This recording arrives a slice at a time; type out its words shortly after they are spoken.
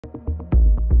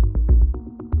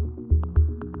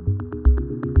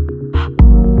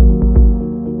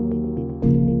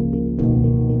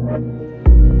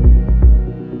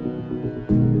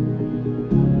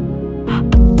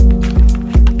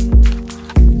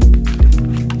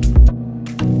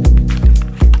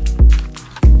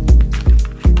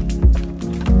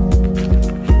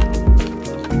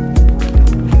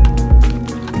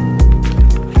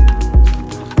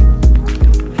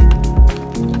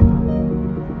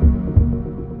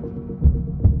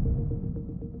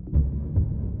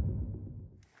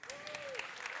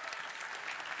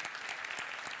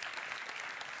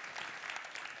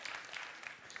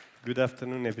Good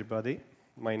afternoon, everybody.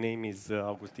 My name is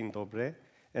Augustin Dobre,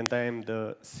 and I am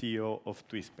the CEO of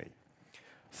TwistPay.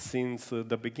 Since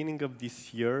the beginning of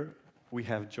this year, we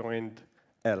have joined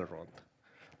Elrond.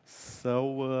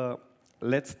 So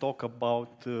let's talk a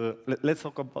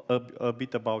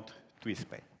bit about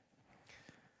TwistPay.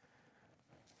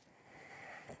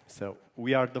 So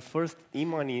we are the first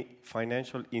e-money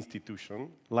financial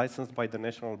institution licensed by the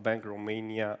National Bank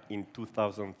Romania in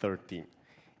 2013.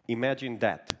 Imagine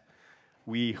that.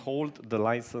 We hold the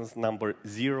license number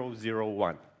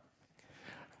 001.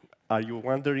 Are you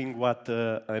wondering what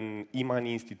an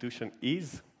e-money institution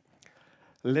is?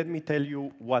 Let me tell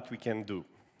you what we can do.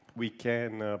 We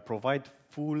can provide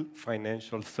full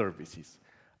financial services,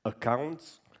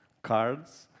 accounts,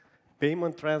 cards,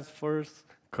 payment transfers,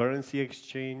 currency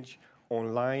exchange,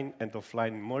 online and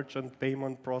offline merchant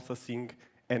payment processing,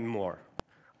 and more.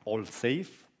 All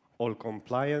safe, all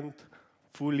compliant,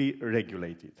 fully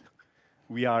regulated.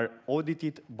 We are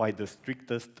audited by the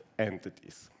strictest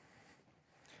entities.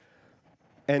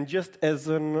 And just as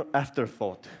an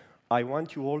afterthought, I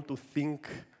want you all to think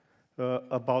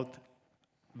about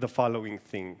the following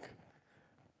thing.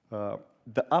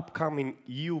 The upcoming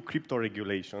EU crypto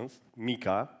regulations,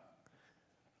 MiCA,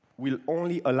 will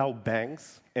only allow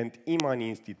banks and e-money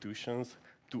institutions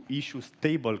to issue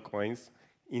stable coins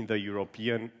in the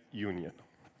European Union.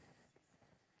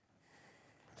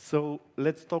 So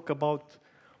let's talk about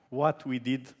what we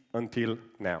did until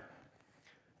now.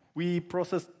 We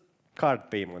processed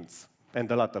card payments,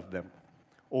 and a lot of them.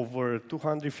 Over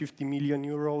 250 million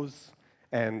euros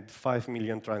and 5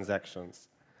 million transactions.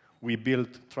 We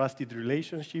built trusted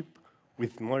relationship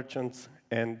with merchants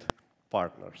and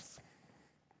partners.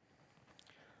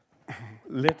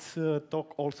 Let's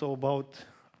talk also about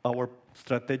our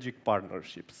strategic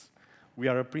partnerships. We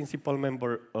are a principal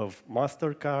member of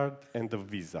MasterCard and of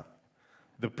Visa.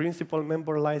 The principal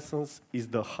member license is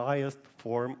the highest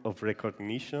form of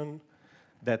recognition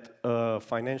that a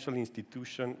financial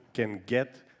institution can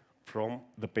get from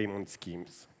the payment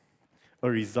schemes, a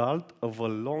result of a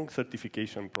long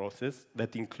certification process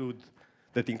that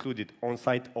included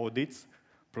on-site audits,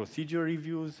 procedure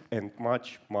reviews, and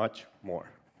much, much more.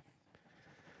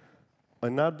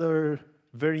 Another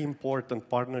very important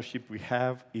partnership we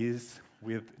have is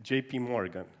with JP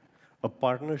Morgan, a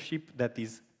partnership that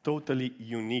is totally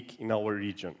unique in our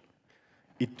region.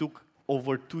 It took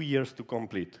over 2 years to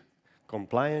complete.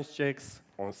 Compliance checks,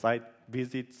 on-site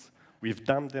visits, we've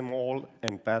done them all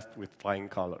and passed with flying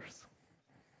colors.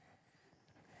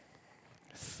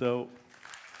 So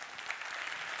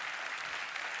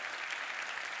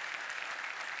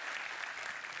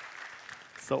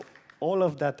all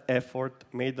of that effort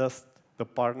made us the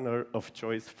partner of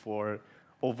choice for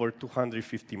over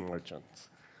 250 merchants,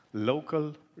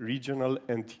 local, regional,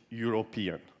 and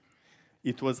European.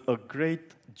 It was a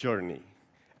great journey,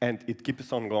 and it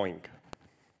keeps on going.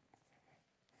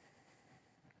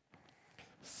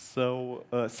 So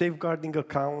safeguarding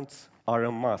accounts are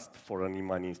a must for an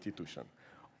e-money institution.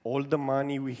 All the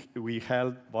money we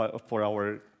held for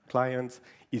our clients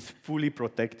is fully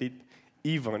protected,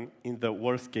 even in the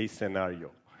worst-case scenario.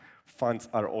 Funds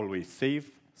are always safe,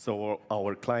 so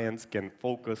our clients can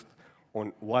focus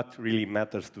on what really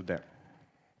matters to them.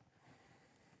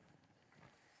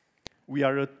 We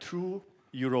are a true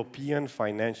European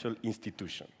financial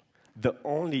institution, the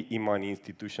only e-money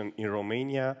institution in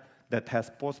Romania that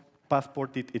has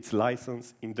passported its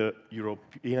license in the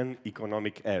European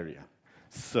Economic Area.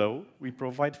 So we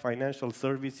provide financial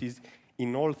services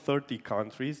in all 30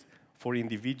 countries for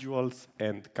individuals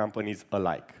and companies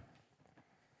alike.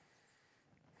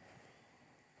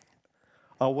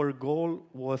 Our goal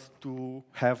was to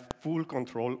have full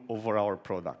control over our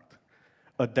product,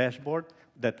 a dashboard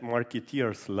that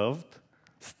marketeers loved,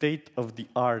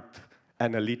 state-of-the-art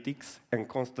analytics, and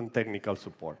constant technical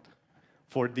support.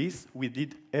 For this, we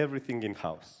did everything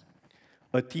in-house.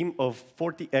 A team of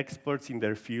 40 experts in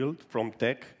their field, from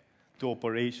tech to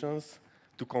operations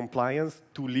to compliance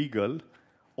to legal,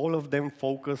 all of them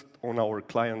focused on our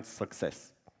clients'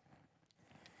 success.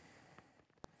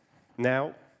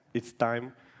 Now, it's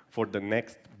time for the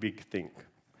next big thing.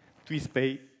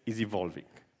 TwistPay is evolving.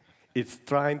 It's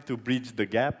trying to bridge the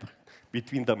gap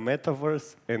between the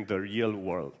metaverse and the real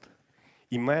world.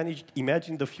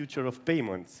 Imagine the future of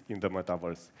payments in the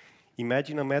metaverse.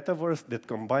 Imagine a metaverse that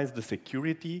combines the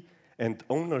security and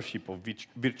ownership of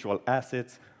virtual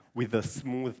assets with a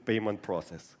smooth payment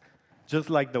process, just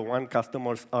like the one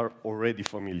customers are already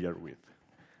familiar with.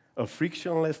 A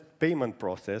frictionless payment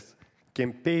process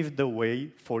can pave the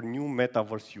way for new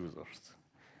metaverse users,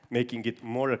 making it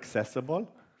more accessible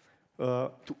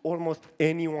to almost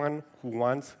anyone who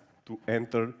wants to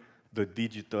enter the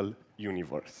digital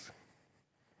universe.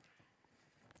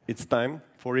 It's time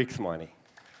for xMoney.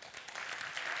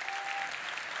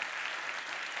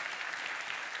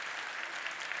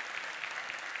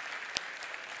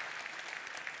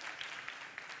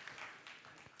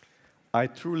 I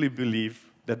truly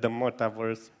believe that the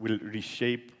Metaverse will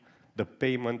reshape the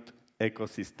payment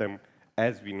ecosystem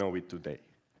as we know it today.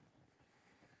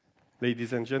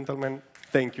 Ladies and gentlemen,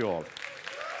 thank you all.